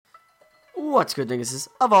What's good, Dinguses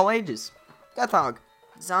of all ages? Death Hog,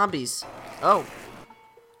 zombies. Oh.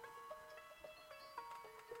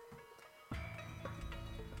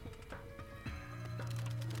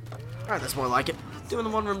 Alright, that's more like it. Doing the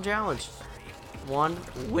one room challenge. One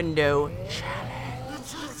window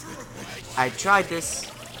challenge. I tried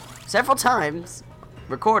this several times,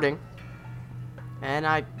 recording, and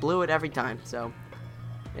I blew it every time, so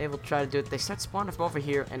maybe we'll try to do it. They start spawning from over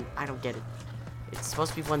here, and I don't get it. It's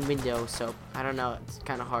supposed to be one window, so I don't know. It's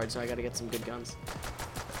kind of hard, so I gotta get some good guns.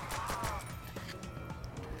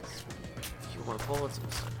 A few more bullets.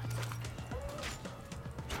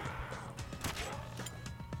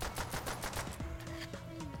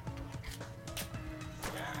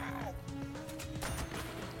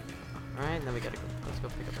 Alright, then we gotta go. Let's go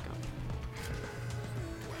pick up a gun.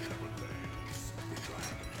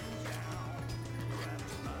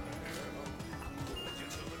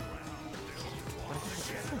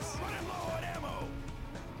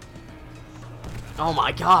 Oh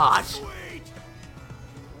my gosh!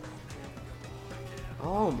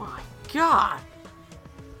 Oh my god!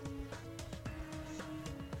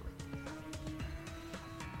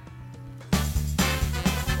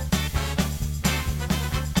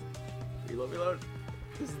 Reload, reload.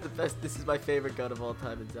 This is the best. This is my favorite gun of all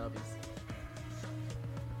time in zombies.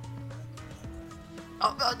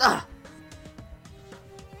 Oh,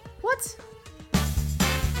 what?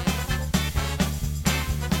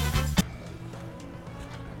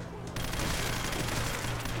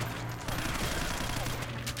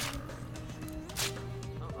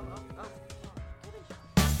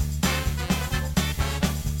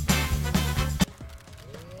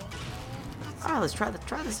 Alright, let's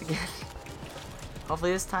try this again.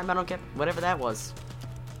 Hopefully this time I don't get whatever that was.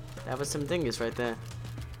 That was some dingus right there.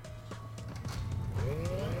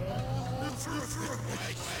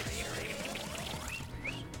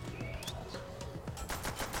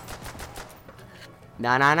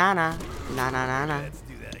 Na na na na na na na na.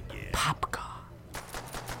 Popcorn.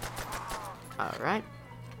 Alright.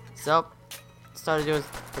 So we're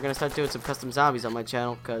gonna start doing some custom zombies on my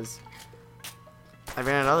channel because I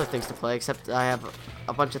ran out of other things to play, except I have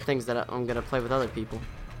a bunch of things that I'm gonna play with other people.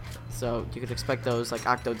 So you could expect those, like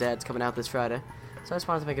Octo Dad's coming out this Friday. So I just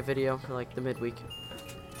wanted to make a video for like the midweek.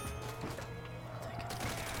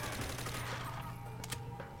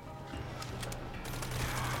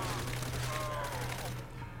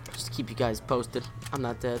 Just to keep you guys posted. I'm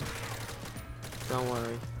not dead. Don't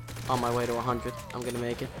worry. On my way to 100. I'm gonna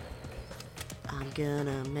make it. I'm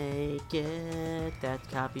gonna make it. That's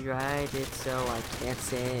copyrighted, so I can't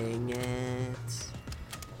sing it.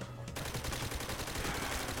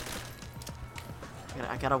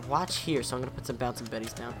 I gotta watch here, so I'm gonna put some bouncing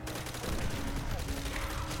betties down.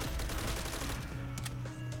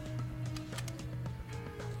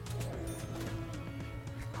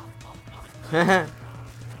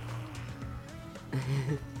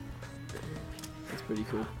 That's pretty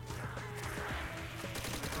cool.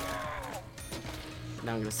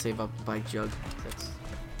 Now I'm gonna save up by jug. That's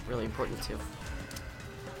really important too.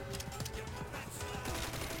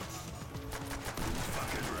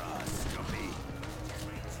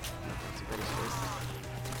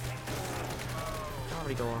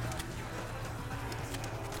 Already go off.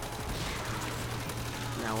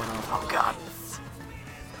 Now went off. Oh god.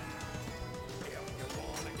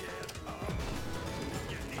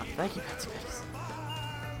 Oh, thank you, Pet Space.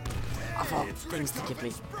 Of all things to give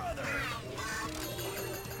me.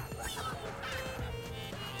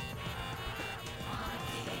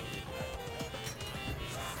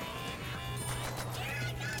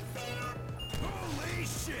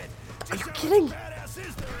 Are you kidding?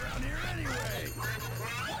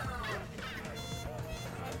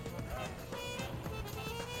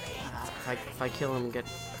 If I kill him and get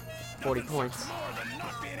 40 points,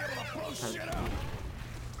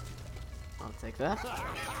 I'll take that.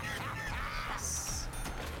 Yes.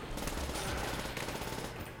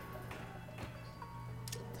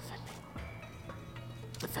 Defend me.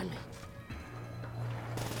 Defend me.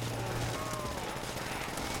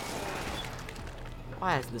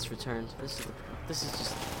 Why hasn't this returned? This is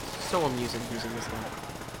just so amusing using this gun.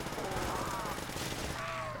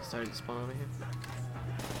 Started to spawn over here.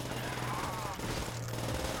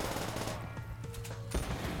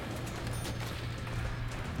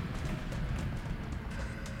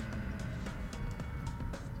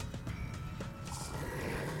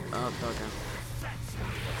 Oh, doggone.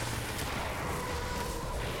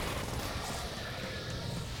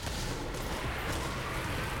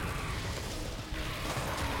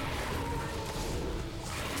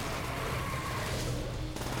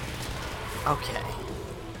 Okay.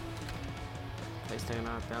 Place to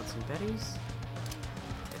knock out some betties.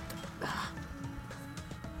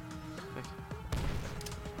 Quick.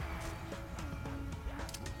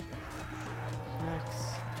 Next.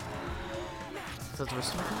 So the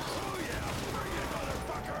resources.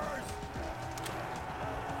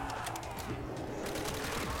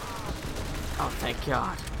 Oh, thank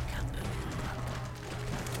God.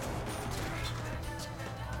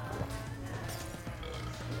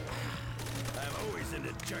 I'm always in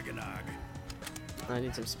a juggernaut. I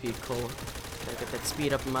need some speed cola. Gotta get that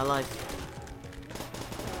speed up in my life.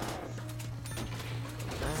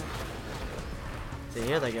 So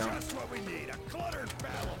here they go. Just what we need, a cluttered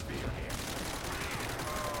battlefield here.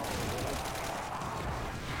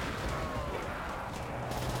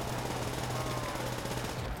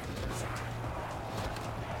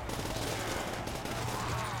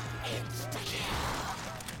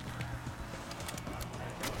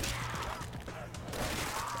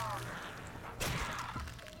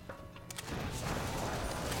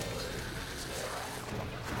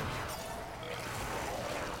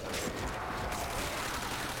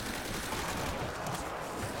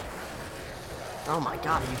 Oh my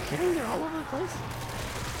God, are you kidding? They're all over the place.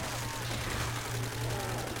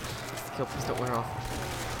 Kill, please don't wear off.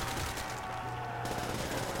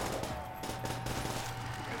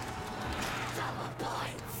 Double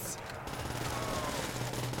points.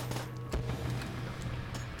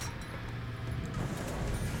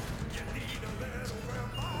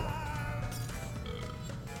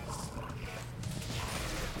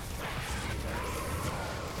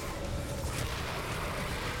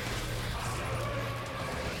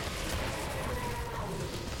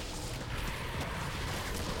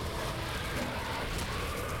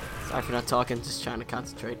 Sorry for not talking, just trying to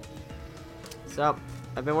concentrate. So,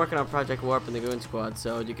 I've been working on Project Warp and the Goon Squad,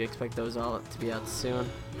 so you can expect those all to be out soon.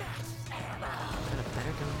 Got a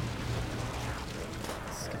better gun.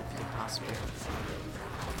 This is gonna be impossible.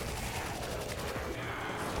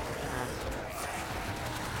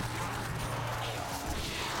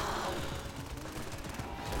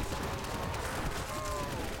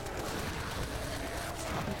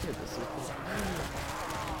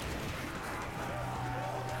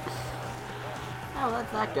 Oh,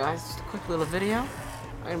 that's that, guys. Just a quick little video.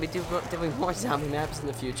 I'm going to be doing more zombie maps in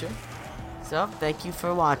the future. So, thank you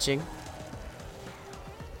for watching.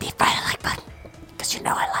 Beat by the like button, because you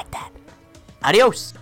know I like that. Adios!